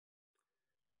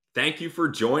Thank you for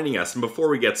joining us. And before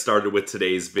we get started with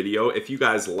today's video, if you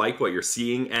guys like what you're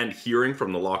seeing and hearing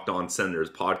from the Locked On Senators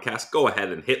podcast, go ahead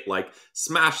and hit like,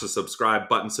 smash the subscribe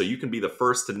button so you can be the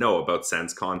first to know about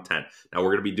Sens content. Now,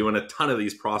 we're going to be doing a ton of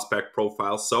these prospect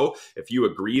profiles, so if you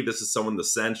agree this is someone the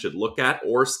Sens should look at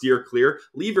or steer clear,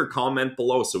 leave your comment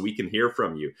below so we can hear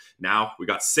from you. Now, we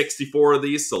got 64 of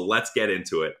these, so let's get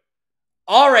into it.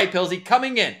 All right, Pillsy,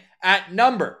 coming in at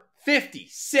number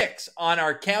 56 on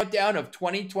our countdown of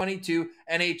 2022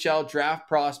 NHL Draft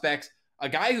prospects, a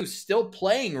guy who's still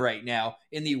playing right now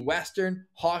in the Western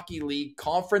Hockey League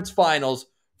Conference Finals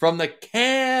from the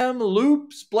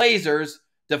Kamloops Blazers,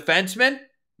 defenseman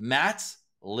Mats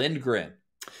Lindgren.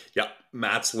 Yeah,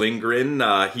 Mats Lindgren,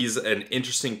 he's an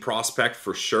interesting prospect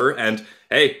for sure, and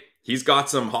hey, he's got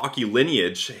some hockey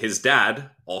lineage. His dad,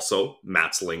 also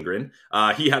Mats Lindgren,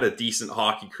 he had a decent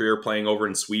hockey career playing over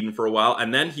in Sweden for a while,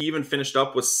 and then he even finished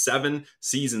up with 7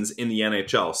 seasons in the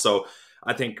NHL. So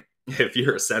I think if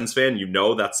you're a Sens fan, you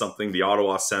know that's something the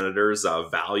Ottawa Senators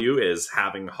value, is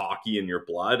having hockey in your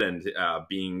blood and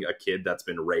being a kid that's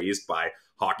been raised by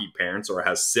hockey parents or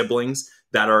has siblings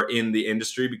that are in the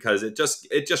industry, because it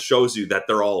just shows you that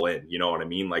they're all in. You know what I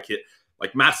mean? Like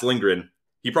Mats Lindgren,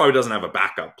 he probably doesn't have a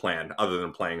backup plan other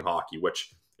than playing hockey,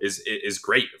 which is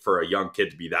great for a young kid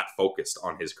to be that focused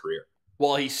on his career.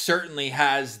 Well, he certainly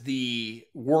has the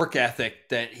work ethic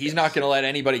that he's not going to let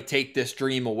anybody take this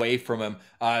dream away from him.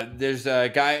 There's a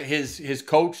guy, his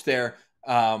coach there,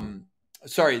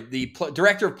 the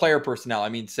director of player personnel,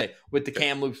 with the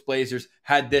Kamloops Blazers,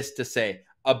 had this to say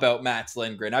about Mats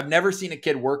Lindgren. I've never seen a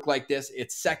kid work like this.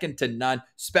 It's second to none.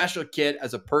 Special kid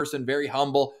as a person, very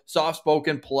humble,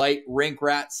 soft-spoken, polite, rink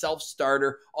rat,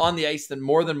 self-starter, on the ice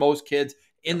more than most kids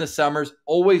in the summers,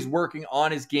 always working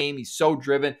on his game. He's so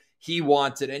driven. He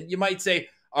wants it. And you might say,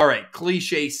 all right,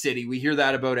 cliche city. We hear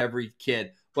that about every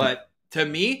kid. But to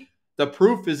me, the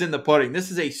proof is in the pudding.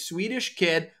 This is a Swedish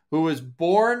kid who was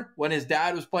born when his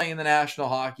dad was playing in the National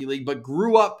Hockey League, but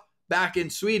grew up back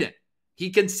in Sweden. He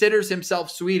considers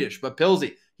himself Swedish, but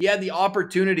Pillsy, he had the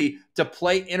opportunity to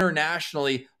play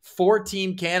internationally for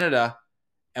Team Canada.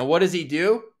 And what does he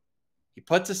do? He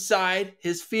puts aside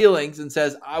his feelings and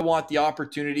says, I want the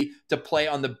opportunity to play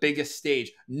on the biggest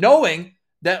stage, knowing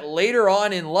that later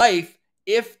on in life,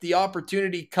 if the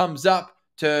opportunity comes up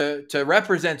to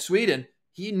represent Sweden,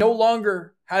 he no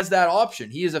longer has that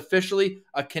option. He is officially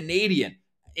a Canadian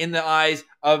in the eyes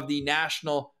of the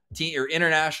national team or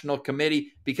international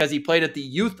committee, because he played at the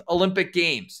Youth Olympic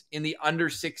Games in the under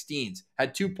 16s,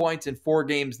 had 2 points in 4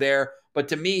 games there. But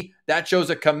to me, that shows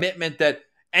a commitment that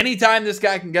anytime this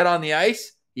guy can get on the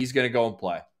ice, he's going to go and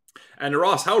play. And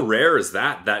Ross, how rare is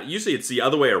that? That usually it's the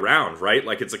other way around, right?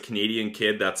 Like it's a Canadian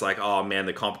kid that's like, oh man,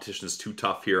 the competition is too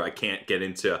tough here. I can't get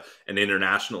into an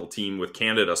international team with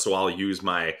Canada, so I'll use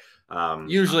my...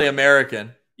 usually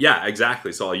American. Yeah,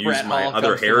 exactly. So I'll use my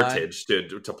other heritage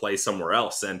to play somewhere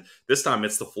else. And this time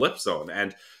it's the flip zone.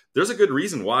 And there's a good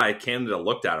reason why Canada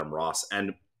looked at him, Ross.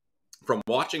 And from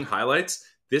watching highlights,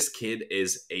 this kid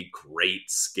is a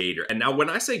great skater. And now when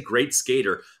I say great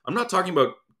skater, I'm not talking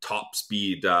about top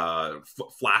speed,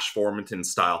 Flash Formanton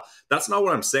style. That's not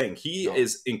what I'm saying. He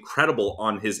is incredible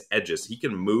on his edges. He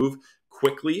can move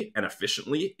quickly and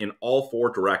efficiently in all 4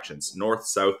 directions, north,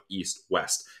 south, east,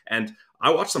 west. And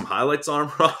I watched some highlights on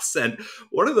him, Ross, and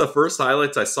one of the first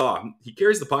highlights I saw, he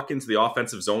carries the puck into the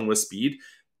offensive zone with speed,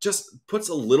 just puts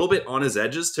a little bit on his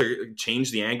edges to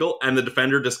change the angle, and the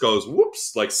defender just goes,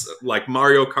 whoops, like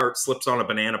Mario Kart slips on a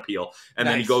banana peel, and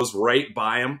then he goes right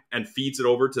by him and feeds it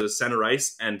over to the center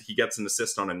ice, and he gets an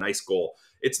assist on a nice goal.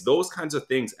 It's those kinds of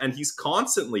things, and he's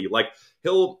constantly,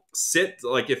 he'll sit,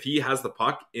 if he has the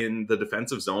puck in the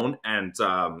defensive zone and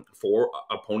 4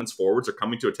 opponents' forwards are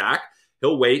coming to attack,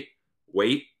 he'll wait,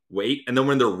 and then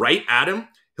when they're right at him,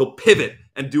 he'll pivot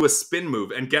and do a spin move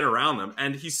and get around them.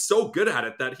 And he's so good at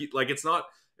it that it's not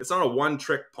a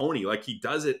one-trick pony. He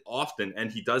does it often, and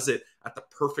he does it at the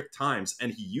perfect times,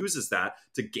 and he uses that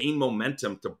to gain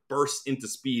momentum, to burst into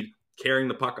speed, carrying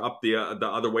the puck up the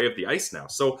other way of the ice now.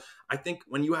 So I think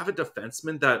when you have a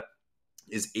defenseman that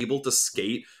is able to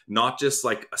skate, not just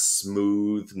like a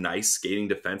smooth, nice skating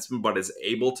defenseman, but is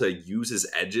able to use his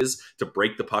edges to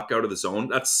break the puck out of the zone,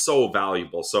 that's so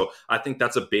valuable. So I think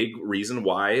that's a big reason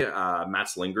why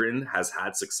Mats Lindgren has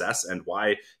had success and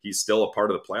why he's still a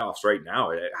part of the playoffs right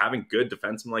now. Having good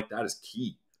defensemen like that is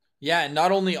key. Yeah, and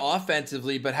not only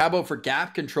offensively, but how about for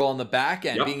gap control on the back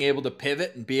end, being able to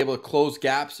pivot and be able to close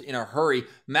gaps in a hurry.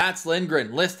 Mats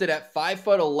Lindgren listed at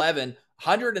 5'11",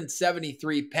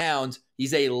 173 pounds.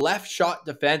 He's a left shot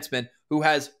defenseman who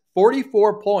has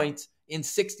 44 points in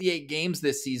 68 games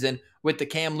this season with the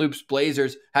Kamloops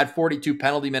Blazers, had 42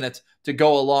 penalty minutes to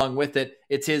go along with it.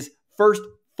 It's his first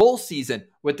full season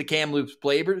with the Kamloops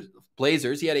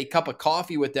Blazers. He had a cup of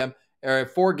coffee with them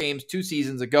 4 games 2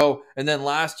 seasons ago. And then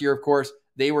last year, of course,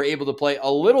 they were able to play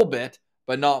a little bit,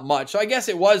 but not much. So I guess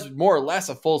it was more or less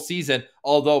a full season,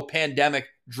 although pandemic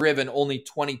driven, only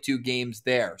 22 games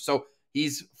there. So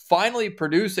he's finally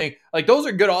producing. Like, those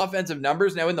are good offensive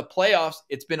numbers. Now in the playoffs,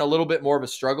 it's been a little bit more of a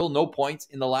struggle. No points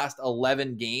in the last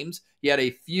 11 games. He had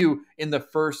a few in the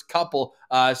first couple.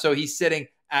 So he's sitting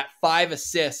at 5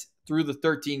 assists through the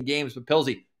 13 games. But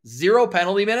Pilsy, 0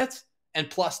 penalty minutes and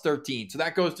plus 13. So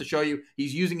that goes to show you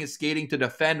he's using his skating to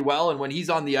defend well. And when he's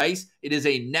on the ice, it is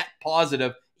a net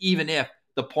positive, even if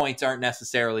the points aren't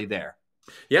necessarily there.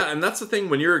 Yeah, and that's the thing.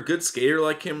 When you're a good skater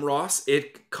like him, Ross,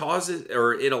 it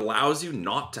allows you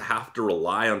not to have to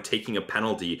rely on taking a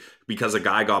penalty because a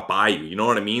guy got by you. You know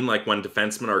what I mean? Like when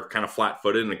defensemen are kind of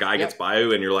flat-footed and a guy gets by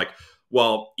you and you're like,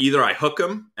 well, either I hook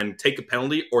him and take a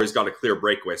penalty or he's got a clear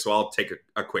breakaway, so I'll take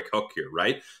a quick hook here,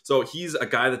 right? So he's a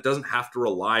guy that doesn't have to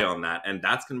rely on that, and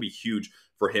that's going to be huge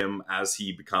for him as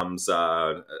he becomes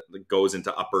goes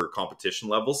into upper competition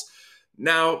levels.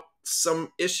 Now,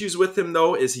 some issues with him,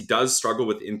 though, is he does struggle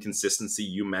with inconsistency.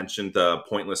 You mentioned the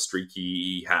pointless streak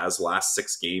he has last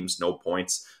 6 games, no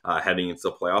points heading into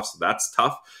the playoffs. So that's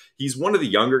tough. He's one of the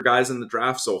younger guys in the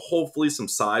draft, so hopefully some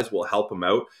size will help him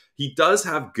out. He does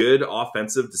have good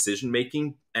offensive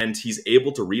decision-making, and he's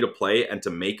able to read a play and to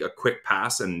make a quick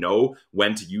pass and know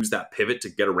when to use that pivot to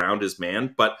get around his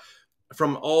man. But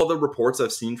from all the reports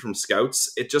I've seen from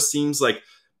scouts, it just seems like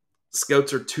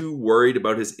scouts are too worried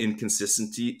about his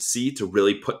inconsistency to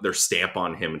really put their stamp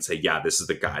on him and say, yeah, this is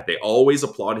the guy. They always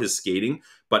applaud his skating,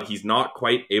 but he's not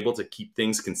quite able to keep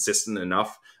things consistent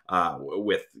enough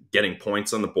with getting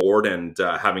points on the board and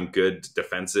having good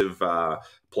defensive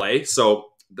play. So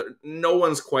no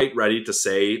one's quite ready to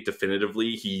say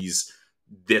definitively he's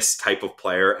this type of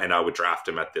player and I would draft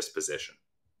him at this position.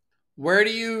 Where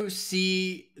do you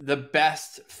see the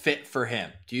best fit for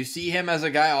him? Do you see him as a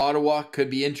guy Ottawa could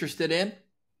be interested in?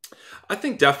 I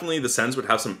think definitely the Sens would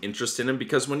have some interest in him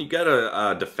because when you get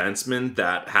a defenseman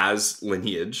that has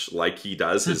lineage like he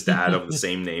does, his dad of the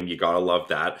same name, you gotta love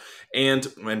that. And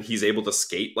when he's able to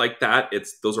skate like that,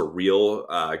 those are real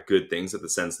good things that the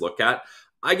Sens look at.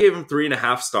 I gave him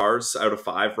 3.5 stars out of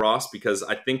 5, Ross, because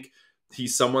I think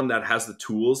he's someone that has the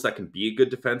tools that can be a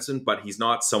good defenseman, but he's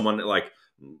not someone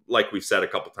like we've said a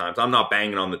couple times, I'm not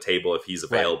banging on the table if he's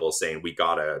available saying we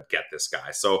got to get this guy.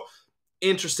 So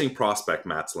interesting prospect,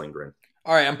 Mats Lindgren.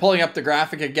 All right, I'm pulling up the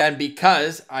graphic again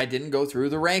because I didn't go through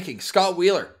the rankings. Scott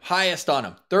Wheeler, highest on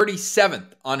him,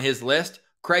 37th on his list.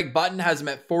 Craig Button has him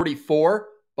at 44.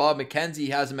 Bob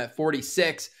McKenzie has him at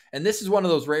 46. And this is one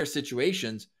of those rare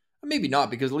situations, maybe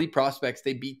not, because elite prospects,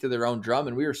 they beat to their own drum,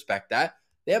 and we respect that.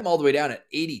 They have him all the way down at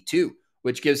 82,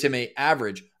 which gives him an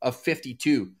average of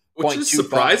 52. Which is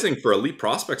surprising for elite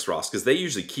prospects, Ross, because they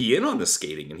usually key in on the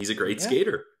skating, and he's a great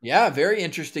skater. Yeah, very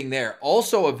interesting there.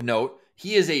 Also of note,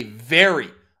 he is a very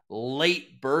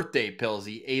late birthday,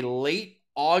 Pilsy, a late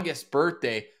August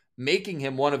birthday, making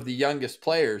him one of the youngest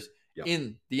players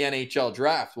in the NHL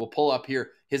draft. We'll pull up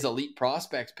here his elite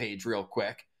prospects page real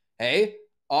quick. Hey,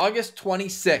 August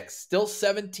 26th, still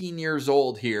 17 years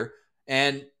old here.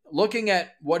 And looking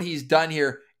at what he's done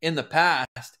here in the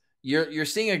past, you're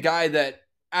seeing a guy that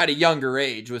at a younger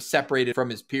age was separated from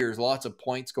his peers. Lots of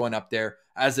points going up there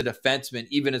as a defenseman,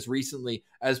 even as recently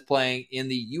as playing in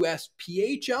the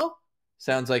USPHL.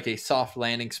 Sounds like a soft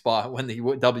landing spot when the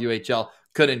WHL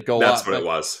couldn't go up. That's what it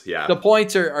was, yeah. The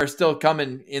points are still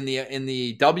coming in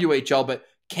the WHL, but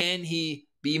can he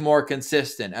be more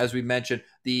consistent? As we mentioned,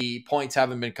 the points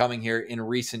haven't been coming here in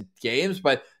recent games,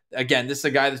 but again, this is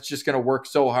a guy that's just going to work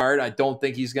so hard. I don't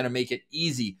think he's going to make it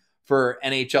easy for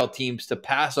NHL teams to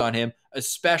pass on him,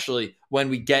 especially when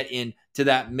we get into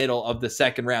that middle of the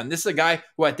second round. This is a guy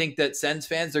who I think that Sens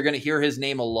fans are going to hear his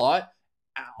name a lot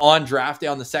on draft day,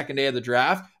 on the second day of the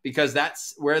draft, because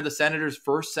that's where the Senators'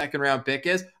 first second-round pick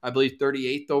is. I believe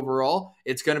 38th overall.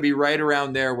 It's going to be right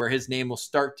around there where his name will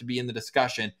start to be in the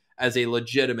discussion as a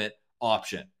legitimate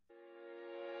option.